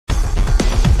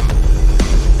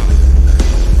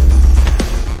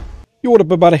Yo, what up,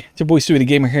 everybody? It's your boy Sony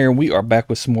Gamer here, and we are back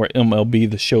with some more MLB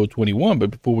The Show 21.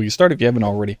 But before we start, if you haven't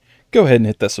already, go ahead and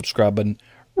hit that subscribe button,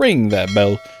 ring that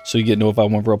bell, so you get notified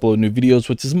whenever I upload new videos,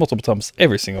 which is multiple times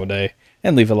every single day.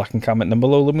 And leave a like and comment down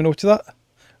below. Let me know what you thought.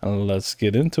 And let's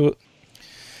get into it.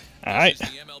 Alright.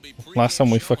 Last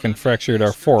time we fucking fractured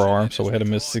our forearm, so we had to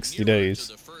miss 60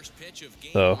 days.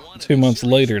 So, 2 months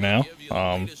later now,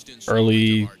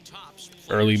 early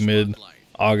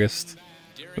mid-August.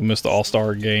 We missed the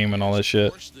All-Star game and all that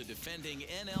shit.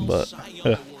 But,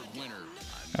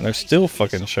 and they're still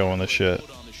fucking showing this shit.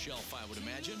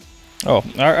 Oh,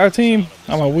 our team,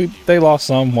 I mean, they lost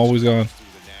some while we was gone.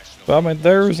 But, I mean,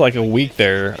 there was like a week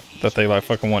there that they like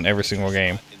fucking won every single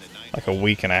game. Like a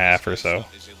week and a half or so.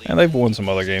 And they've won some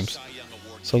other games.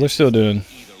 So they're still doing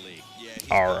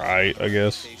alright, I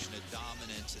guess.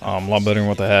 A lot better than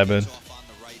what they have been.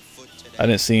 I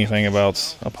didn't see anything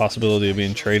about a possibility of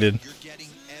being traded.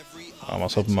 I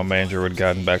was hoping my manager would have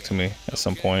gotten back to me at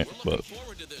some point, but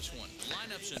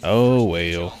oh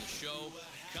well.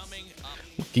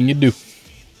 What can you do?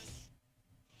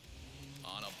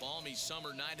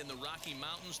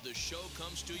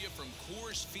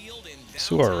 Let's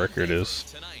see what our record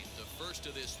is.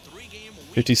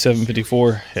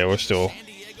 57-54. Yeah,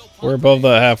 we're above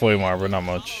the halfway mark, but not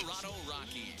much.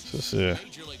 So let's see.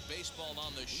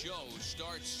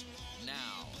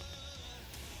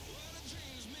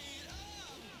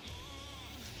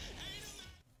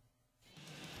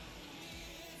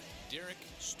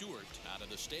 Out of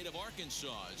the state of Arkansas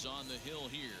is on the hill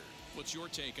here. What's your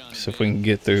take on it? So if we can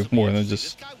get through more than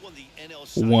just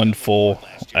one full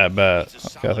at bat.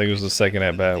 Okay, I think it was the second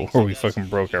at bat where we fucking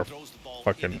broke our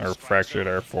or fractured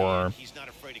our forearm.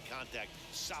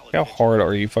 How hard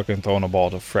are you fucking throwing a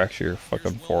ball to fracture your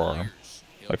fucking forearm?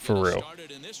 Like for real.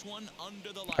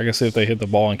 I can see if they hit the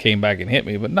ball and came back and hit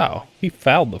me, but no, he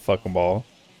fouled the fucking ball.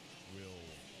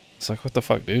 It's like, what the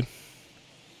fuck, dude?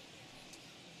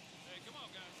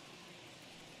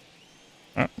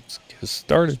 Alright, let's get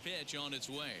started.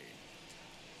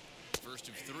 First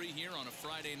of three here on a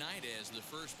Friday night as the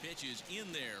first pitch is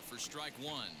in there for strike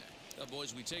one.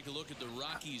 Boys, we take a look at the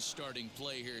Rockies starting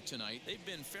play here tonight. They've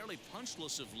been fairly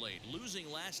punchless of late,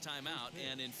 losing last time out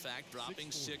and in fact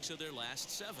dropping 6 of their last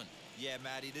 7. Yeah,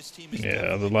 Matty, this team is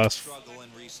the last struggling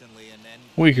recently, and then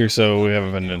week or so we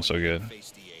haven't been doing so good.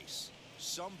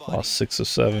 Lost 6 of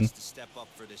 7. to step up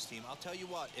for this team. I'll tell you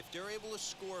what, if they're able to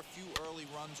score a few early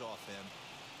runs off him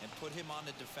and put him on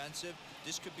the defensive,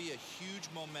 this could be a huge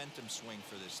momentum swing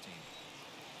for this team.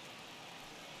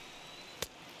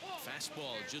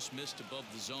 Fastball just missed above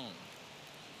the zone.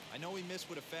 I know he missed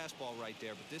with a fastball right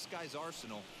there, but this guy's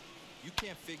arsenal, you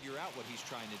can't figure out what he's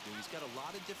trying to do. He's got a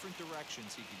lot of different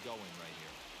directions he could go in right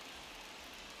here.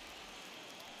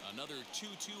 Another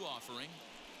 2-2 offering.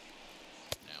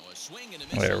 Now a swing and a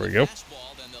miss. There we go.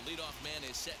 Fastball, then the leadoff man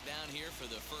is set down here for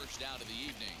the first out of the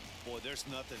evening. Boy, there's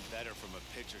nothing better from a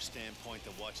pitcher standpoint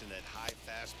than watching that high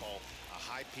fastball, a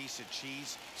high piece of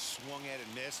cheese, swung at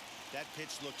and missed. That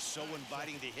pitch looks so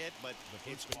inviting to hit, but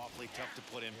it's awfully tough to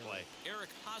put in play. Eric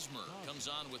Hosmer comes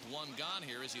on with one gone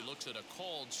here as he looks at a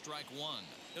called strike one.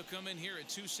 He'll come in here at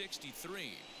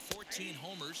 263, 14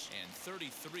 homers and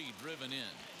 33 driven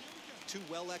in. 2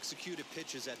 well-executed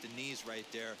pitches at the knees right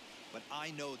there. But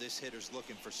I know this hitter's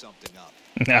looking for something up.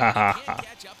 Can't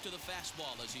catch up to the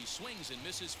fastball as he swings and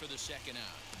misses for the second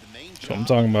out. The main That's what I'm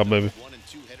talking about, baby. 1 and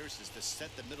 2 hitters is to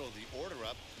set the middle of the order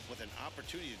up with an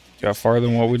opportunity to Got farther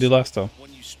than what we did last time.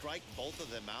 When you strike both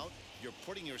of them out, you're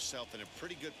putting yourself in a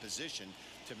pretty good position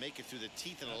to make it through the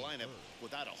teeth of the lineup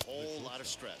without a whole lot of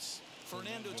stress.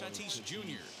 Fernando Tatis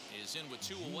Jr. is in with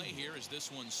 2 away here as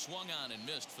this one swung on and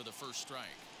missed for the first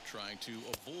strike. Trying to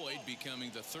avoid becoming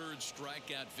the 3rd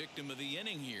strikeout victim of the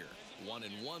inning here.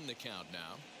 1-1 the count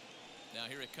now. Now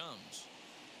here it comes.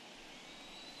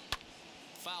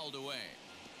 Fouled away.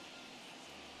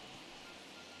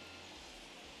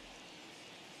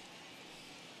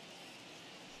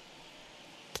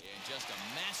 And just a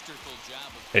masterful job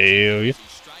of Hell yeah. he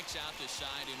strikes out the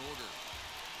side in order.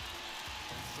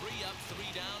 3 up, 3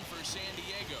 down for San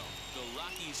Diego. The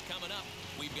Rockies coming up.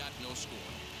 We've got no score.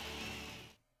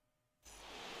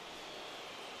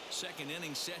 Second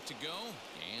inning set to go,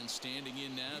 and standing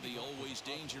in now the always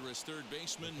dangerous third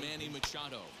baseman Manny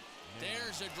Machado.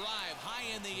 There's a drive high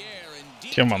in the air and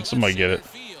deep. Come on, somebody get it.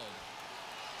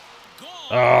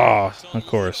 Ah, Oh, of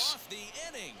course.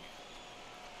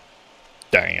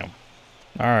 Damn.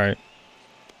 All right.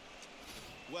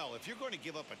 Well, if you're going to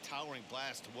give up a towering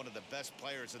blast to one of the best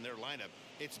players in their lineup,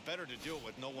 it's better to do it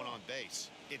with no one on base.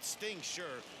 It stings,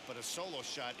 sure, but a solo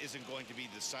shot isn't going to be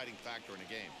the deciding factor in a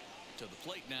game. To the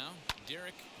plate now,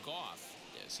 Derek Goff.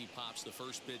 As he pops the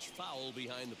first pitch foul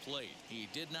behind the plate. He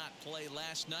did not play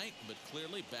last night, but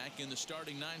clearly back in the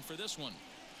starting nine for this one.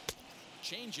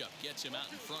 Changeup gets him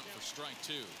out in front for strike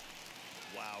two.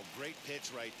 Wow, great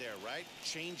pitch right there, right?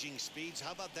 Changing speeds.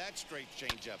 How about that straight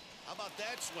changeup? How about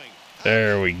that swing?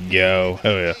 There we go.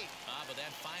 Oh yeah. But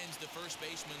that finds the first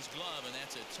baseman's glove, and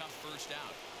that's a tough first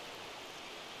out.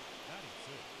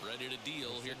 Ready to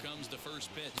deal. Here comes the first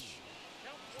pitch.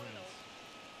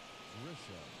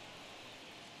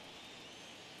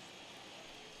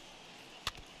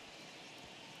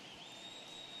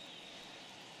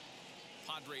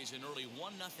 Padres an early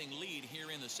 1-0 lead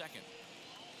here in the second.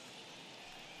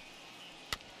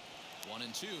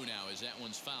 1-2 now as that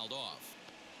one's fouled off.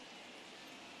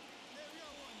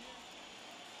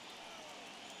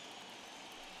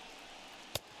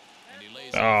 And he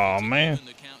lays oh man.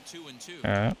 the count 2-2.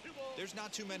 All right. There's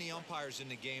not too many umpires in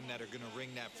the game that are going to ring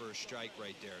that first strike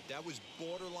right there. That was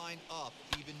borderline up,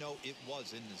 even though it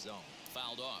was in the zone.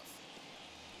 Fouled off.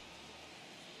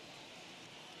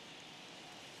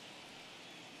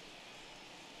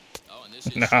 Oh, and this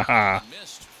is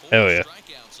missed. Hell yeah.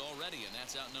 Strikeouts already, and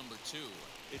that's out number 2.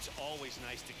 It's always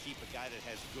nice to keep a guy that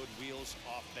has good wheels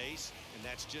off base, and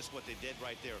that's just what they did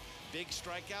right there. Big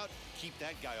strikeout, keep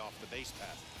that guy off the base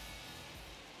path.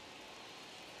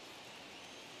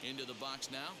 Into the box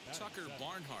now, Tucker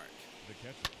Barnhart.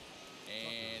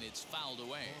 And it's fouled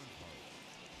away.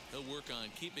 He'll work on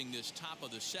keeping this top of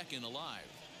the second alive.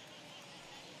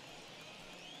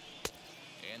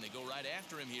 And they go right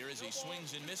after him here as he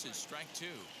swings and misses. Strike 2.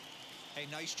 Hey,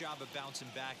 nice job of bouncing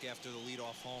back after the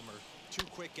leadoff homer. 2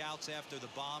 quick outs after the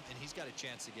bomb, and he's got a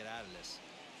chance to get out of this.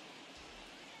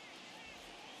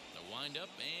 The windup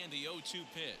and the 0-2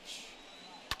 pitch.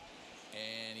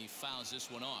 And he fouls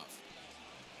this one off.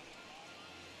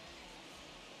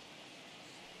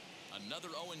 Another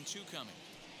 0-2 coming.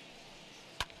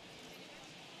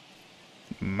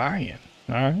 Man.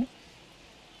 All right.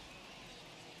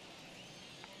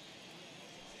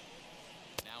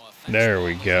 There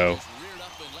we go.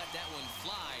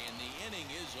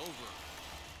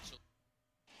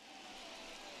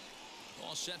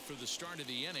 All set for the start of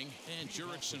the inning, and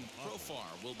Jurickson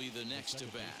Profar will be the next to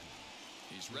bat.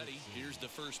 He's ready. Here's the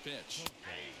first pitch.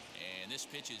 And this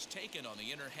pitch is taken on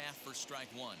the inner half for strike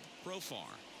 1. Profar,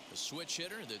 a switch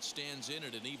hitter that stands in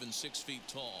at an even 6 feet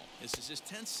tall. This is his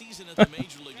 10th season at the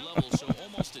major league level, so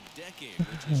almost a decade,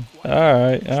 which is quite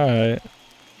all right.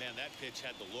 Man, that pitch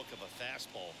had the look of a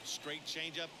fastball. Straight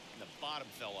changeup, and the bottom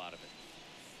fell out of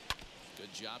it.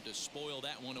 Good job to spoil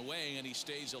that one away, and he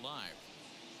stays alive.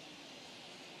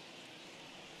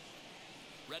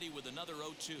 Ready with another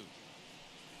 0-2.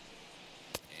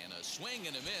 And a swing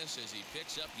and a miss as he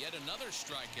picks up yet another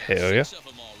strikeout. Hell yeah. 6 of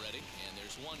them already, and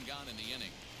there's 1 gone in the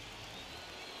inning.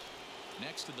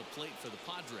 Next to the plate for the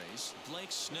Padres,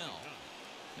 Blake Snell.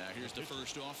 Now here's the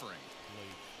first offering.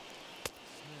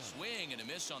 Swing and a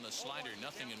miss on the slider,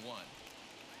 0-1.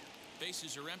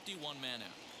 Bases are empty, 1 man out.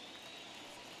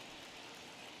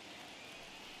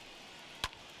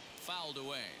 Fouled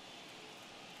away.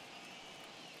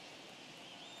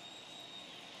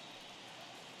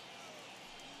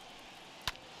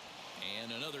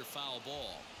 And another foul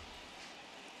ball.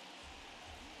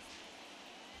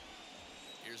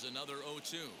 Here's another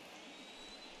 0-2.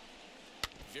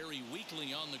 Very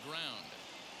weakly on the ground.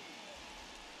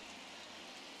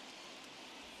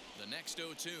 The next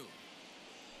 0-2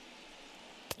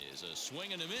 is a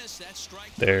swing and a miss. That's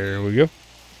strike 3. There we go.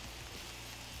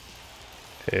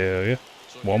 Hell yeah.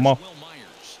 So 1 more. Will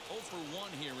Myers, 0 for 1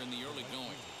 here in the early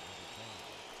going.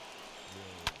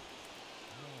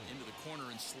 Into the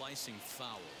corner and slicing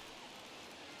foul.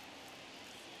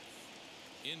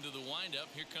 Into the windup.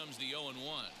 Here comes the 0-1.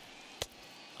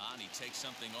 And he takes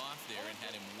something off there and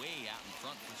had him way out in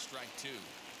front for strike 2.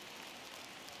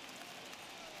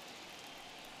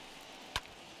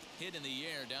 Hit in the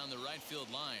air down the right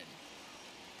field line.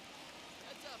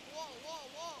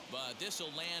 But this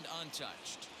will land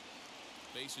untouched.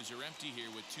 Bases are empty here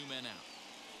with 2 men out.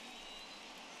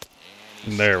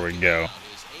 And there we go.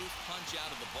 His 8th punch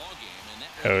out of the ball game, and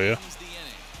that hell yeah. ends the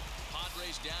inning.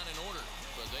 Padres down in order,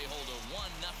 but they hold a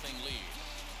 1-0 lead.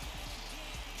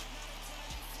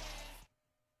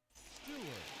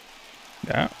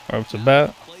 Yeah, up to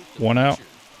bat. 1 out.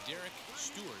 Derek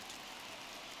Stewart.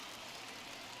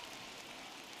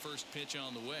 First pitch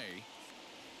on the way.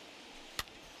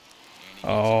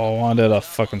 Oh, why did I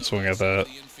fucking swing at that?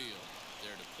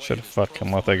 Should have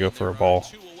fucking let that go for a ball.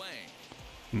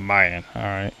 Man,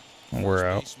 alright. We're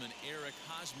out.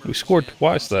 We scored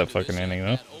twice that fucking inning,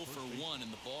 though.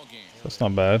 That's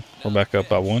not bad. We're back up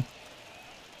by 1.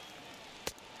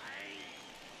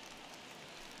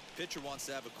 Pitcher wants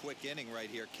to have a quick inning right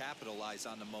here, capitalize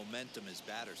on the momentum his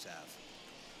batters have.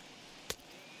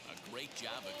 A great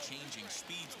job of changing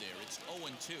speeds there. It's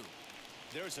 0-2.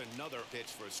 There's another pitch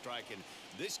for a strike, and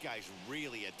this guy's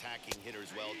really attacking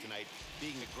hitters well tonight,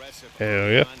 being aggressive.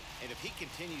 Hell yeah. And if he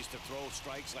continues to throw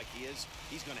strikes like he is,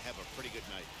 he's going to have a pretty good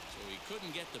night. So he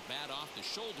couldn't get the bat off the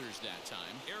shoulders that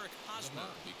time. Eric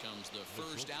Hosmer becomes the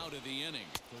first out of the inning.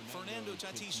 Fernando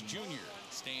Tatis Jr.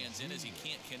 stands in as he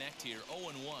can't connect here.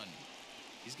 0-1.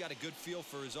 He's got a good feel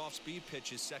for his off-speed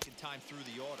pitches second time through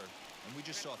the order, and we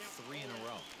just saw 3 in a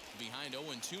row. Behind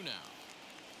 0-2 now.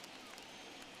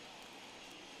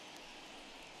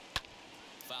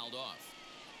 Fouled off.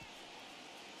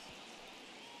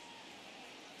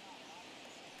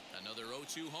 Another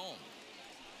 0-2 home.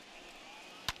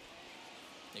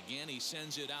 Again, he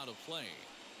sends it out of play.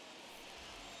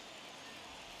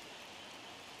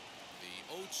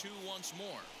 The 0-2 once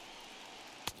more.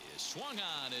 Is swung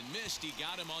on and missed. He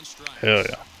got him on strike. Hell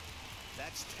yeah.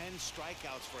 That's 10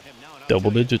 strikeouts for him now. And Double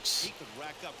digits. He could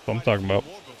rack up What I'm talking about.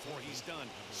 more before he's done.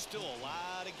 Still a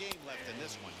lot of game left in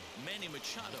this one. Manny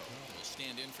Machado will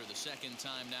stand in for the second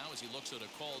time now as he looks at a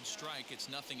called strike. It's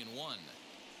 0-1.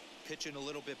 Pitching a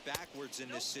little bit backwards in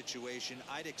this situation,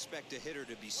 I'd expect a hitter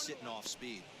to be sitting off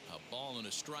speed. A ball and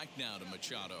a strike now to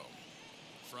Machado.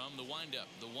 From the windup,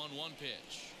 the 1-1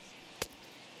 pitch.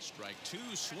 Strike 2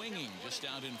 swinging just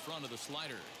out in front of the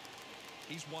slider.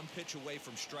 He's one pitch away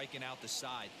from striking out the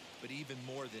side, but even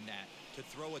more than that, to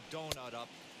throw a donut up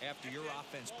after your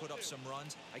offense put up some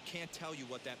runs, I can't tell you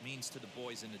what that means to the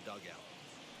boys in the dugout.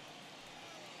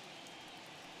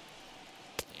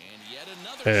 And yet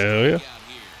another Hell yeah. strikeout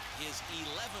here. His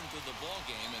 11th of the ball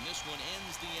game, and this one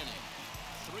ends the inning.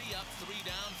 3 up, 3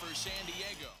 down for San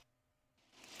Diego.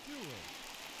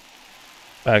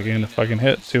 Back in the fucking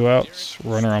hit. 2 outs.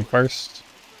 Runner on first.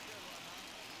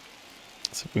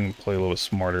 Let's see if we can play a little bit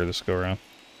smarter this go around.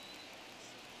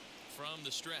 From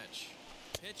the stretch.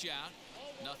 Pitch out.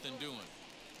 Nothing doing.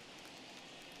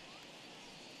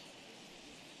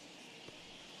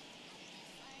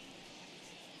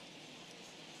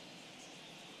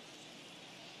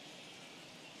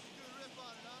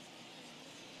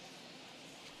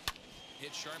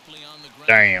 Hit sharply on the ground.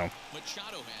 Damn.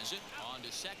 Machado has it. On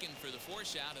to second for the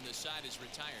force out, and the side is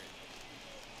retired.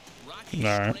 Rockies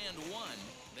Nah. strand 1.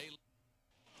 They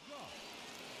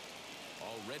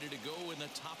all ready to go in the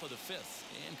top of the 5th.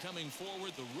 And coming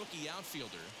forward, the rookie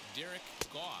outfielder, Derek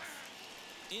Goff.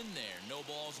 In there, no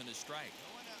balls and a strike.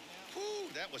 Whew,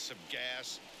 that was some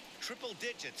gas. Triple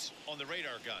digits on the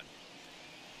radar gun.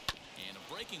 And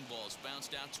a breaking ball is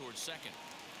bounced out towards second.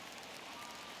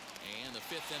 And the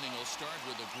 5th inning will start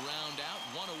with a ground out,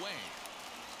 1 away.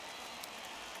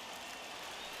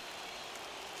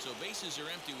 So bases are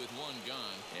empty with 1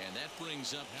 gone, and that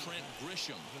brings up Trent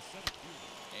Grisham.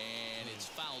 And it's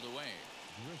fouled away.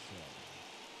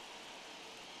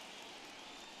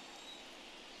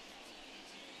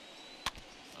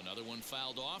 Another one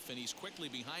fouled off, and he's quickly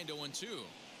behind 0-2.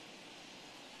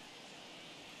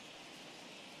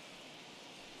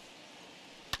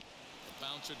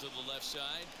 Bouncer to the left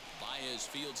side. Baez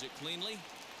fields it cleanly.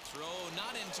 Throw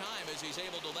not in time as he's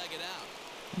able to leg it out.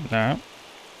 Nah.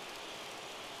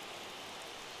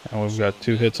 And we've got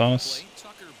 2 hits on us.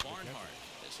 Tucker Barnhart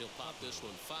as he'll pop this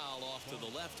one foul off to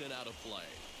the left and out of play.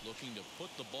 Looking to put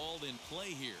the ball in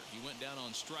play here. He went down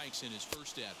on strikes in his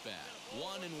first at-bat.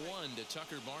 1-1 to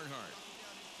Tucker Barnhart.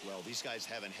 Well, these guys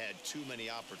haven't had too many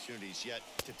opportunities yet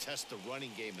to test the running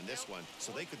game in this one,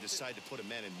 so they could decide to put a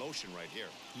man in motion right here.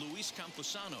 Luis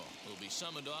Camposano will be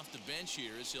summoned off the bench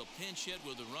here as he'll pinch hit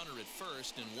with a runner at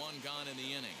first and 1 gone in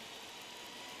the inning.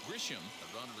 Grisham, a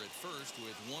runner at first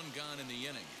with 1 gone in the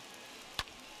inning.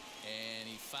 And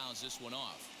he fouls this one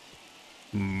off.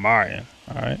 Marion.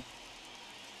 All right.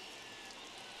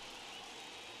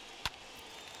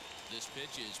 This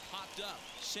pitch is popped up.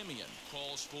 Simeon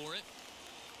calls for it.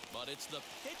 But it's the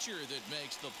pitcher that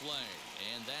makes the play.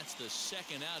 And that's the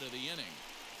 2nd out of the inning.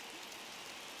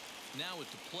 Now at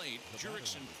the plate,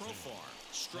 Jurickson Profar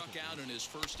struck out in his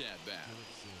first at-bat.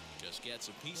 Just gets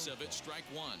a piece of it, strike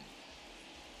 1.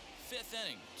 5th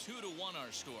inning, 2-1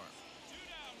 our score.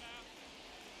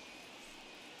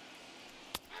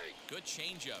 Good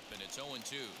changeup, and it's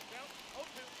 0-2.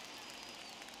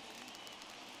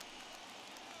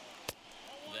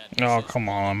 Oh, come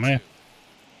on, man.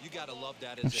 You gotta love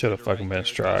that. It should have fucking been a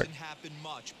strike.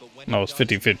 No, it's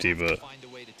 50-50, but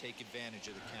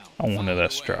I wanted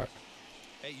that strike.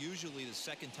 Hey, usually the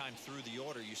second time through the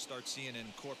order, you start seeing an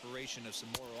incorporation of some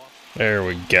more off. There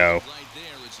we go. Right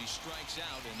there as he strikes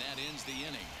out, and that ends the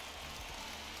inning.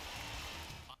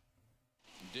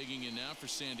 digging in now for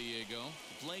San Diego,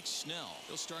 Blake Snell.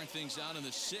 He'll start things out in the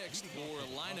 6th for a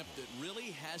lineup that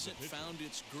really hasn't found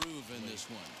its groove in this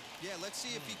one. Yeah, let's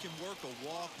see if he can work a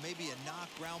walk, maybe a knock,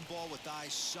 ground ball with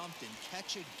eyes, something.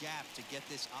 Catch a gap to get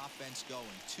this offense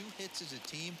going. 2 hits as a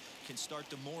team can start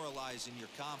demoralizing your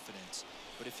confidence.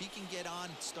 But if he can get on,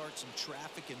 start some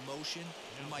traffic in motion,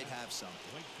 we might have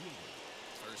something.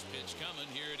 First pitch coming,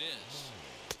 here it is.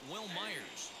 Will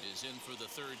Myers is in for the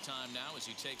 3rd time now as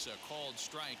he takes a called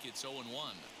strike. It's 0-1.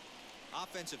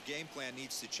 Offensive game plan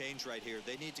needs to change right here.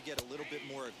 They need to get a little bit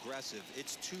more aggressive.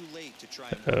 It's too late to try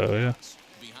and Oh, yeah.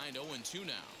 Behind 0-2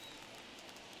 now.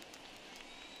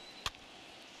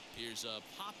 Here's a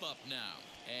pop-up now.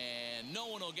 And no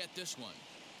one will get this one.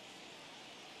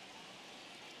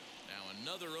 Now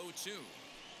another 0-2.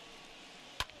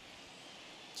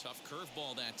 Tough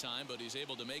curveball that time, but he's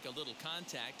able to make a little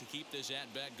contact to keep this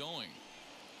at-bat going.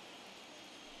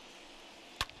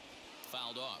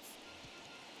 Fouled off.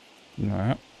 All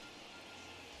right.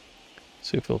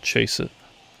 See if he'll chase it.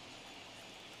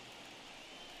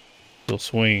 He'll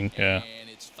swing, yeah.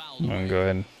 I'm gonna go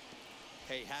ahead and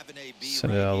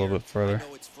send it out a little bit further. I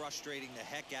know it's frustrating the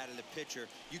heck out of the pitcher.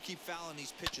 You keep fouling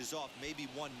these pitches off. Maybe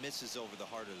one misses over the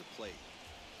heart of the plate.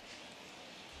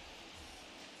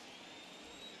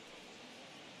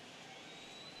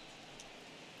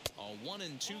 A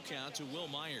 1-2 count to Will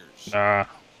Myers.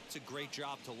 It's a great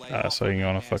job to lay So you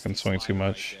don't want to fucking swing too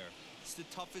much. Right, it's the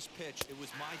toughest pitch. It was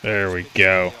my there we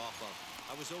go.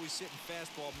 I was always sitting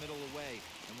fastball middle away,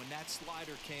 and when that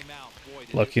slider came out, boy,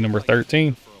 Lucky number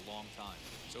 13. For a long time.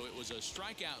 So it was a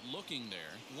strikeout looking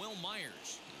there. Will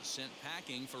Myers is sent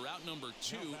packing for out number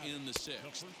 2 in the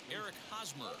 6th. Eric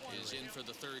Hosmer is in for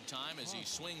the 3rd time as he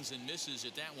swings and misses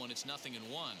at that one. It's 0-1.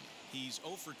 He's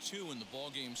 0 for 2 in the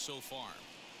ballgame so far.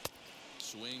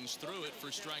 Swings through it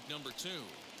for strike number 2.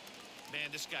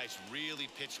 Man, this guy's really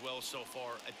pitched well so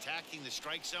far, attacking the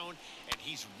strike zone, and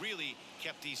he's really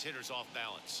kept these hitters off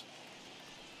balance.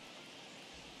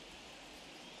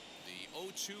 The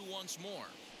 0-2 once more.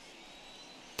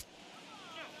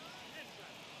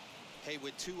 Hey,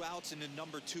 with 2 outs in the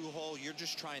number 2 hole, you're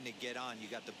just trying to get on. You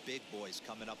got the big boys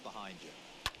coming up behind you.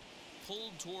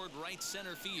 Pulled toward right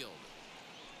center field.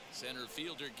 Center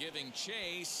fielder giving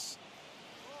chase.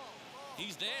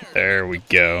 He's there. There we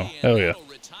go. Hell yeah.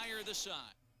 Retire the side.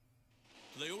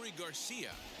 Leury Garcia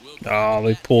will Oh,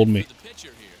 they pulled me. the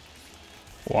pitcher here.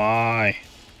 Why?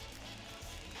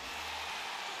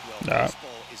 At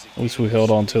least we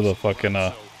held on to the fucking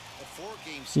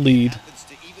lead.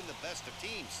 To even the best of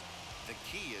teams. The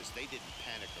key is they didn't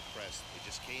panic or press. They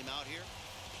just came out here,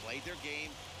 played their game,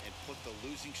 and put the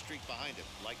losing streak behind them,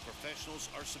 like professionals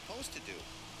are supposed to do.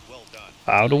 Well done.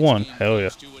 5-1. Hell yeah.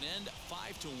 To an end,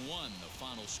 5-1, the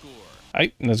final score.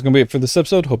 Alright, and that's going to be it for this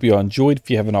episode. Hope you all enjoyed. If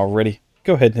you haven't already,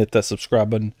 go ahead and hit that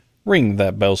subscribe button. Ring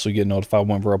that bell so you get notified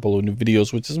whenever I upload new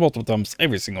videos, which is multiple times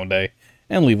every single day.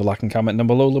 And leave a like and comment down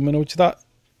below. Let me know what you thought.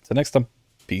 Till next time,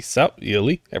 peace out,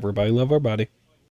 Yuli. Everybody love our body.